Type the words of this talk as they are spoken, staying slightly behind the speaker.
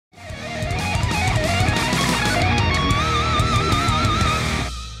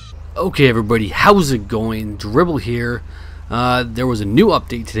Okay everybody, how's it going? Dribble here. There was a new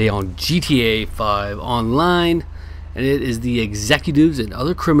update today on GTA5 Online, and it is the Executives and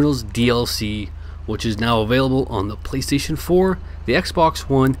Other Criminals DLC, which is now available on the PlayStation 4, the Xbox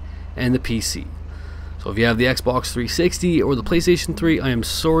One, and the PC. So if you have the Xbox 360 or the PlayStation 3, I am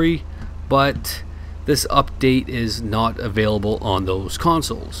sorry, but this update is not available on those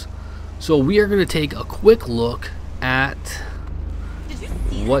consoles. So we are going to take a quick look at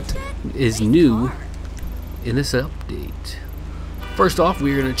what is new in this update. First off,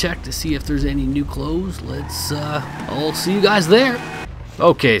 we're going to check to see if there's any new clothes. I'll see you guys there.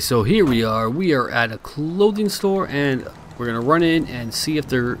 Okay, so here we are at a clothing store, and we're going to run in and see if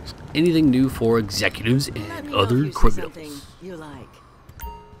there's anything new for executives and other criminals.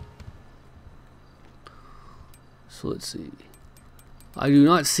 So let's see. I do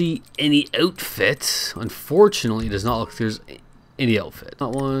not see any outfits. Unfortunately, it does not look like there's any outfit.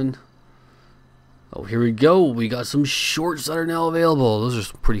 Not one. Oh, here we go. We got some shorts that are now available. Those are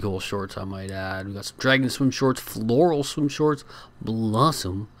some pretty cool shorts, I might add. We got some dragon swim shorts, floral swim shorts,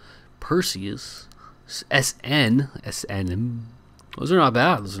 blossom, Perseus, SNM. Those are not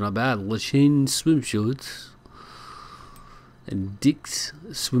bad. Lachin swim shorts. And Dick's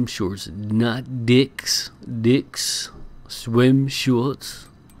swim shorts, not Dick's swim shorts.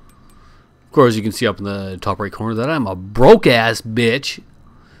 Of course, you can see up in the top right corner that I'm a broke ass bitch.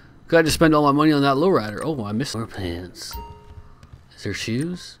 Got to spend all my money on that lowrider. Oh, I missed more pants. Is there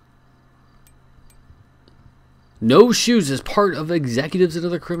shoes? No shoes as part of executives and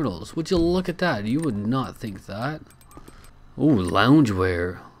other criminals. Would you look at that? You would not think that. Oh,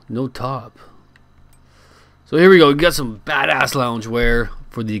 loungewear. No top. So here we go. We got some badass loungewear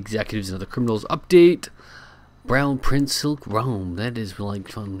for the executives and other criminals update. Brown print silk robe. That is like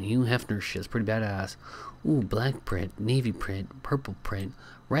some Hugh Hefner shit. It's pretty badass. Ooh, black print, navy print, purple print,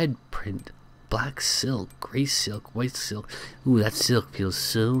 red print, black silk, gray silk, white silk. Ooh, that silk feels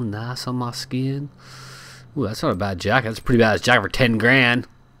so nice on my skin. Ooh, that's not a bad jacket. That's a pretty badass jacket for 10 grand.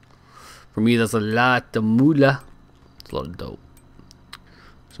 For me, that's a lot of moolah. It's a lot of dope.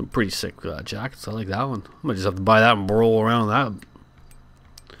 Some pretty sick jackets. I like that one. I might just have to buy that and roll around that.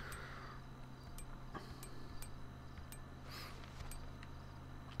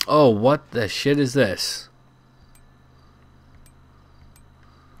 Oh, what the shit is this?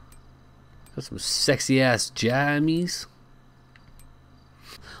 Got some sexy ass jammies.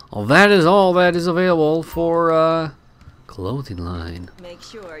 Well, that is all that is available for clothing line. Make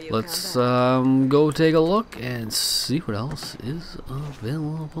sure you Let's go take a look and see what else is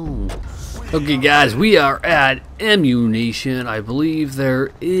available. Okay guys, we are at Ammunition. I believe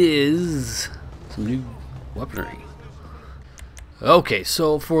there is some new weaponry. Okay,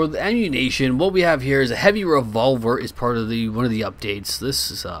 so for the ammunition, what we have here is a heavy revolver is part of one of the updates. This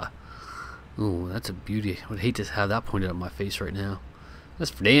is oh, that's a beauty. I would hate to have that pointed at my face right now.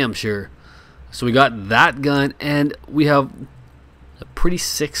 That's for damn sure. So we got that gun, and we have a pretty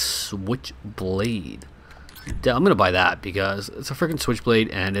sick switchblade. I'm gonna buy that because it's a freaking switchblade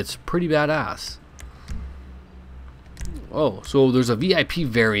and it's pretty badass. Oh, so there's a VIP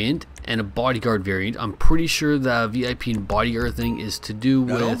variant and a bodyguard variant. I'm pretty sure the VIP and bodyguard thing is to do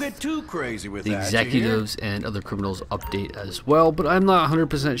with don't get too crazy with the that, executives and other criminals update as well, but I'm not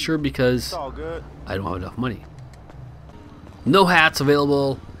 100% sure because I don't have enough money. No hats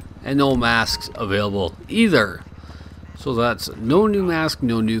available and no masks available either. So that's no new mask,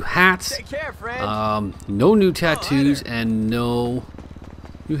 no new hats, Take care, friend. no new tattoos, and no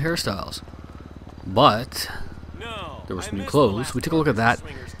new hairstyles. But there were some new clothes. We took a look at that.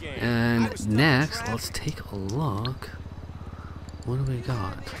 And next, let's take a look. What do we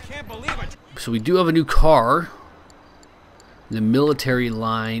got? So we do have a new car in the military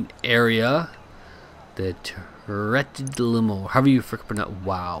line area. The Tourette limo. However you freaking pronounce.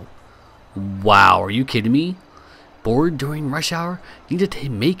 Wow. Wow, are you kidding me? Bored during rush hour? Need to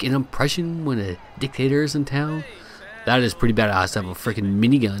make an impression when a dictator is in town? That is pretty badass to have a freaking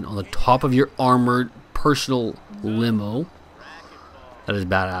minigun on the top of your armored personal limo. That is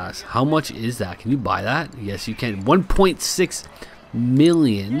badass. How much is that? Can you buy that? Yes, you can. $1.6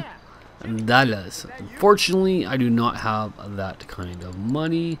 million. Unfortunately, I do not have that kind of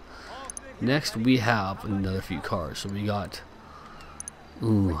money. Next, we have another few cars. So we got,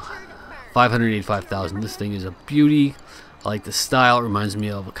 ooh, 585,000. This thing is a beauty. I like the style. It reminds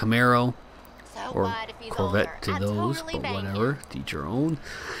me of a Camaro or Corvette to those, but whatever. To each your own.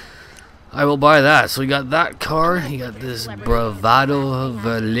 I will buy that. So we got that car. You got this Bravado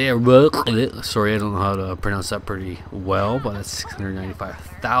Valero. Sorry, I don't know how to pronounce that pretty well, but that's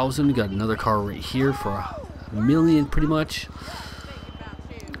 695,000. We got another car right here for $1 million, pretty much.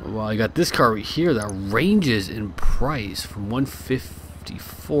 Well, I got this car right here that ranges in price from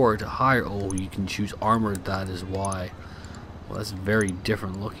 154 to higher. Oh, you can choose armored. That is why. Well, that's very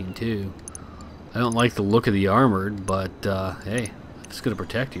different looking too. I don't like the look of the armored, but hey, it's gonna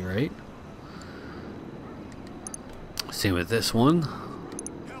protect you, right? Same with this one.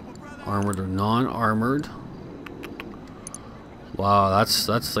 Armored or non-armored. Wow, that's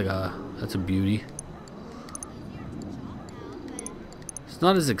a beauty. It's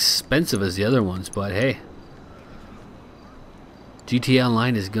not as expensive as the other ones, but hey, GTA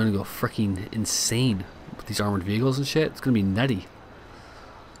Online is gonna go freaking insane with these armored vehicles and shit. It's gonna be nutty.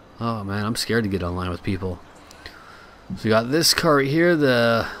 Oh man, I'm scared to get online with people. So you got this car right here,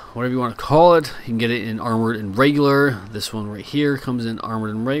 the whatever you want to call it. You can get it in armored and regular. This one right here comes in armored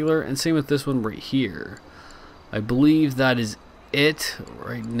and regular, and same with this one right here. I believe that is it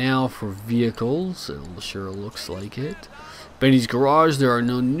right now for vehicles. It sure looks like it. Benny's Garage, there are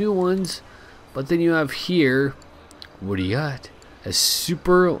no new ones, but then you have here, what do you got? A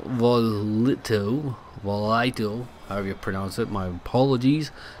Super Volito, however you pronounce it, my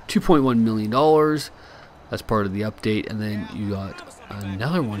apologies. $2.1 million. That's part of the update. And then you got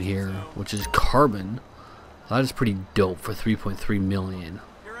another one here, which is Carbon. That is pretty dope for $3.3 million.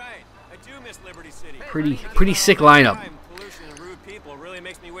 You're right. I do miss Liberty City. Pretty sick lineup. Pollution and rude people really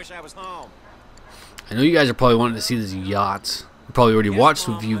makes me wish I was home. I know you guys are probably wanting to see these yachts. You probably already watched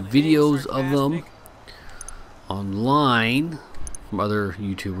a few videos of them online from other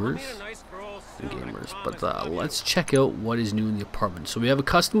YouTubers and gamers, but let's check out what is new in the apartment. So we have a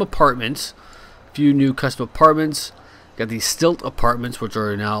custom apartments, a few new custom apartments. Got these stilt apartments, which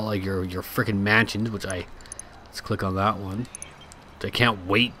are now like your freaking mansions. Let's click on that one. I can't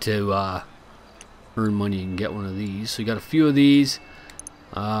wait to earn money and get one of these. So you got a few of these.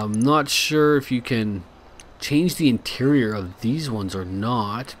 I'm not sure if you can change the interior of these ones or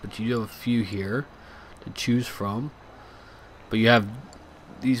not, but you do have a few here to choose from. But you have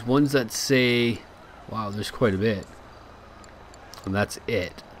these ones that say, wow, there's quite a bit. And that's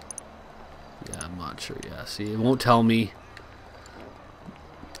it. Yeah, I'm not sure. Yeah, see, it won't tell me.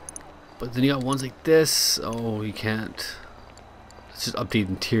 But then you got ones like this. Oh, you can't. Let's just update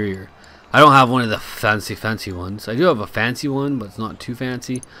interior. I don't have one of the fancy ones. I do have a fancy one, but it's not too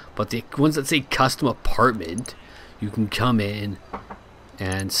fancy. But the ones that say custom apartment, you can come in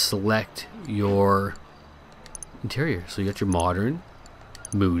and select your interior. So you got your modern,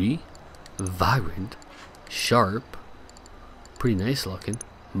 moody, vibrant, sharp, pretty nice looking,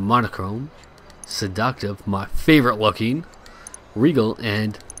 monochrome, seductive, my favorite looking, regal,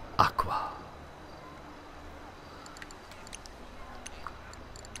 and aqua.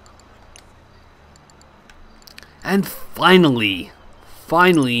 And finally,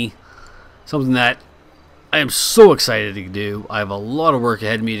 something that I am so excited to do. I have a lot of work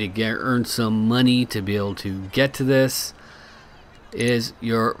ahead of me to earn some money to be able to get to this. Is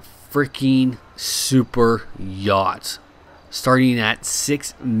your freaking super yacht, starting at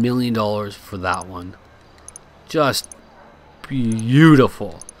 $6 million for that one. Just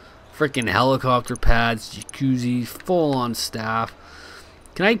beautiful. Freaking helicopter pads, jacuzzi, full on staff.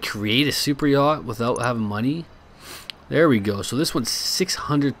 Can I create a super yacht without having money? There we go. So this one's 6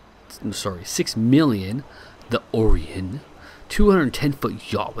 million. The Orion,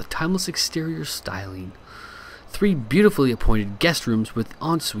 210-foot yacht with timeless exterior styling. 3 beautifully appointed guest rooms with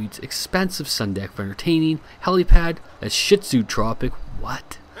en-suites, expansive sun deck for entertaining, helipad, a Shih Tzu tropic,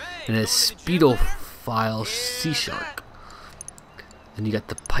 what? And a speedophile sea shark. Then you got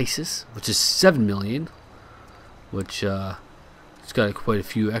the Pisces, which is 7 million, which it's got quite a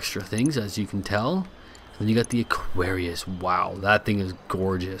few extra things, as you can tell. Then you got the Aquarius. Wow, that thing is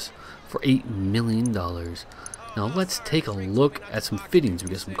gorgeous for $8 million. Now let's take a look at some fittings. We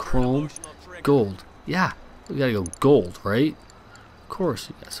got some chrome, gold. Yeah, we gotta go gold, right? Of course,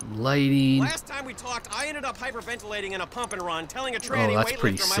 we got some lighting. Last time we talked, I ended up hyperventilating in a pump and run, telling a tranny that's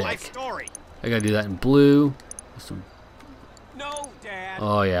pretty weightlifter my life sick. story. I gotta do that in blue. Some. No, Dad.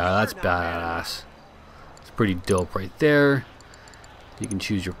 Oh yeah, that's badass. It's pretty dope right there. You can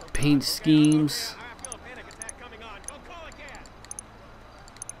choose your paint schemes.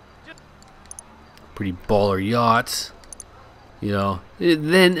 Pretty baller yachts, you know.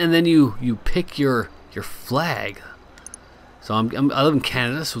 Then you pick your flag. So I live in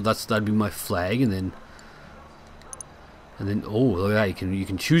Canada, so that'd be my flag, and then oh, look at that, you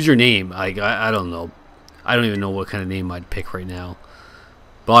can choose your name. I don't know, I don't even know what kind of name I'd pick right now,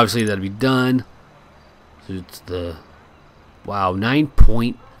 but obviously that'd be done. So it's the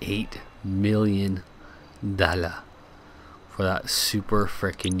 $9.8 million for for that super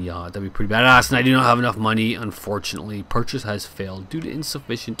freaking yacht. That'd be pretty badass, and I do not have enough money, unfortunately. Purchase has failed due to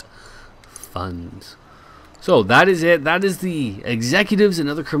insufficient funds. So that is it. That is the Executives and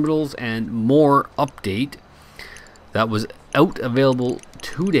Other Criminals and More update that was out, available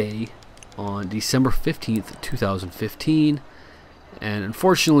today on December 15th, 2015. And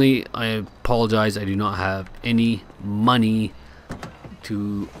unfortunately, I apologize, I do not have any money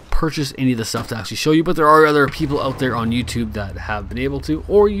to purchase any of the stuff to actually show you, but there are other people out there on YouTube that have been able to,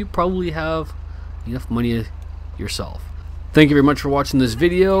 or you probably have enough money yourself. Thank you very much for watching this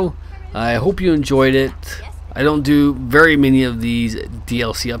video. I hope you enjoyed it. I don't do very many of these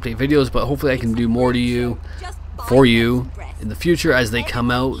DLC update videos, but hopefully I can do more for you in the future as they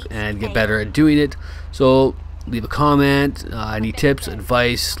come out and get better at doing it. So leave a comment, any tips,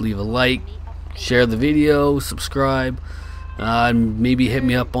 advice, leave a like, share the video, subscribe, and maybe hit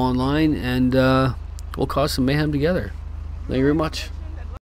me up online, and we'll cause some mayhem together. Thank you very much.